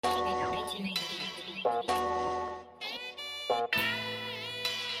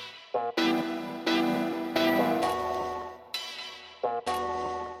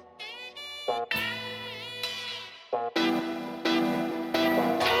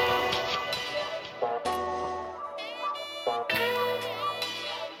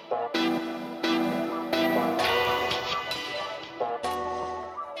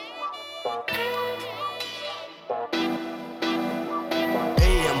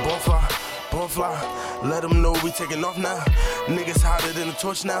fly. Let them know we taking off now. Niggas hotter than a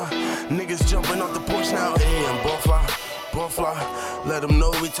torch now. Niggas jumping off the porch now. Hey, I'm ball fly. Let them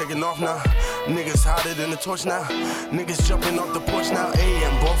know we taking off now. Niggas hotter than a torch now. Niggas jumping off the porch now. Hey,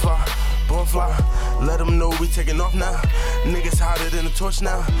 I'm ball fly. Let them know we taking off now. Niggas hotter than a torch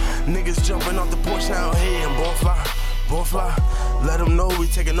now. Niggas jumping off the porch now. Hey, I'm ball fly. Let them know we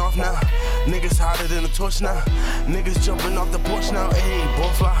taking off now. Niggas hotter than a torch now. Niggas jumping off the porch now. Hey,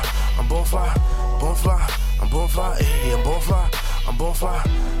 ball fly. I'm ball fly. I'm ball fly. Hey, I'm ball fly. I'm ball fly.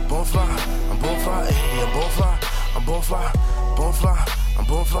 I'm ball fly. Hey, I'm ball fly. I'm ball fly. I'm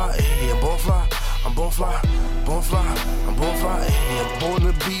ball fly. Hey, I'm ball fly. I'm ball fly. I'm ball fly. Hey, I'm born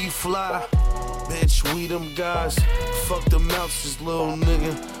to be fly. Bitch, we them guys. Fuck the mountains, little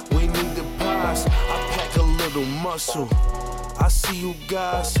nigga. We need the pies. I pack a little muscle. I see you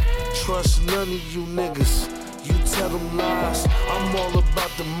guys. Trust none of you niggas. You tell them lies. I'm all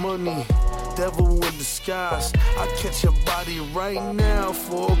about the money. Devil in disguise. I catch your body right now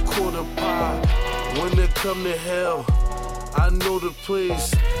for a quarter pie. When they come to hell, I know the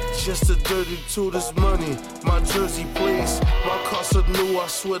place. Just a dirty to this money. My jersey place. My car so new, I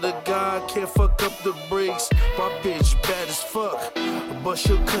swear to God, can't fuck up the brakes. My bitch bad as fuck, but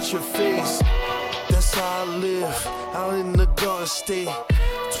she'll cut your face. That's how I live, out in the Garden State.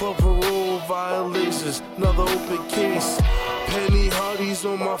 12 parole violations, another open case. Penny Hardy's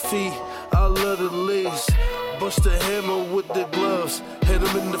on my feet, I love the lace. Bust the hammer with the gloves, hit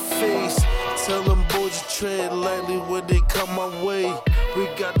him in the face. Tell them boys to tread lightly when they come my way. We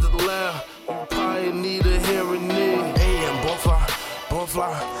got the loud, we probably need a hearing aid. Hey, I'm ball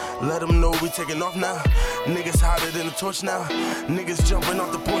fly. Let them know we taking off now. Niggas hotter than a torch now. Niggas jumping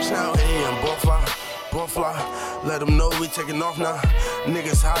off the porch now. Hey, I'm ball fly. Let them know we taking off now.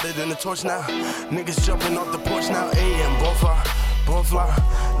 Niggas hotter than a torch now. Niggas jumping off the porch now. Hey, I'm ball fly.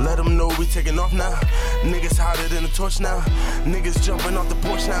 Let them know we taking off now. Niggas hotter than a torch now. Niggas jumping off the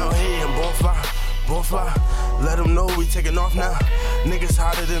porch now. Hey, I'm ball fly. Let them know we taking off now. Niggas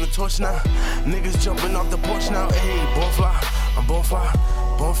hotter than a torch now. Niggas jumping off the porch now. Hey, ball fly. I'm ball fly.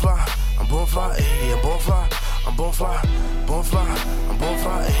 I'm ball fly. Hey, I'm ball fly. I'm ball fly. I'm ball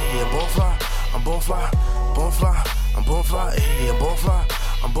fly. Hey, I'm ball fly. I'm ball fly. I'm ball fly. Hey, I'm ball fly.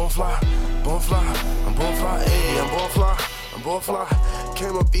 I'm ball fly. I'm ball fly. Hey, I'm ball fly. I'm ball fly.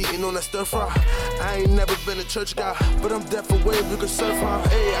 Came up eating on that stir fry. I ain't never been a church guy, but I'm deaf for wave you can surf high.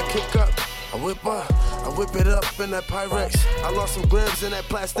 Hey, I kick up, I whip up, I whip it up in that Pyrex. I lost some grams in that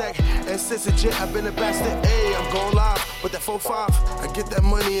plastic, and since a jet I've been a bastard. Hey, I'm going live with that 4-5. I get that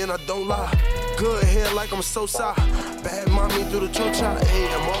money and I don't lie. Good hair like I'm so soft. Bad mommy do the chocha.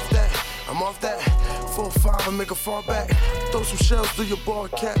 Hey, I'm off that. 4-5, I make a fall back. Throw some shells through your ball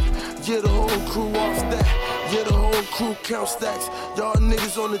cap. Yeah, the whole crew off that. Yeah, the whole crew count stacks. Y'all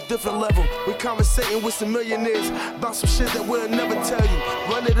niggas on a different level. We conversating with some millionaires about some shit that we'll never tell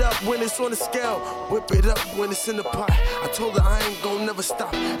you. Run it up when it's on the scale. Whip it up when it's in the pot. I told her I ain't gon' never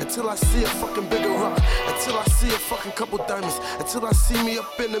stop until I see a fucking bigger rock. Until I see a fucking couple diamonds. Until I see me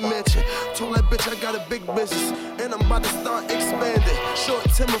up in the mansion. Told that bitch I got a big business and I'm about to start expanding. Short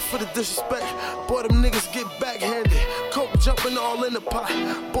timber for the disrespect. Boy, them niggas get backhanded. Coke jumping all in the pot.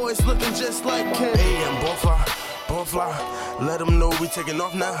 Boys looking just like candy. Hey, I'm ball fly. Let them know we taking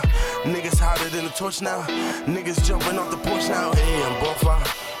off now. Niggas hotter than a torch now. Niggas jumping off the porch now. Hey, I'm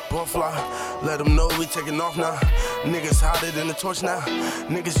ball fly. Let them know we taking off now. Niggas hotter than a torch now.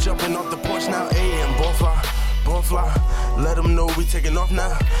 Niggas jumping off the porch now. Hey, I'm ball fly. Let them know we taking off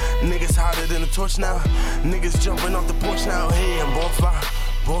now. Niggas hotter than a torch now. Niggas jumping off the porch now. Hey, I'm ball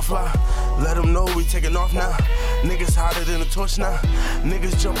fly. Let them know we taking off now. Niggas hotter than a torch now.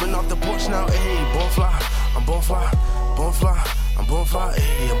 Niggas jumping off the porch now. Hey, ball fly. I'm ball fly. I'm ball fly.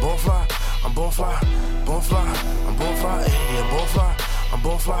 Hey, I'm ball fly. I'm ball fly. I'm ball fly. Hey, I'm ball fly. I'm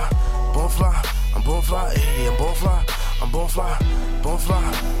ball fly. I'm ball fly. Hey, I'm ball fly. I'm ball fly.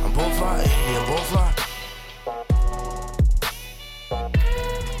 I'm ball fly. Hey, I'm ball fly.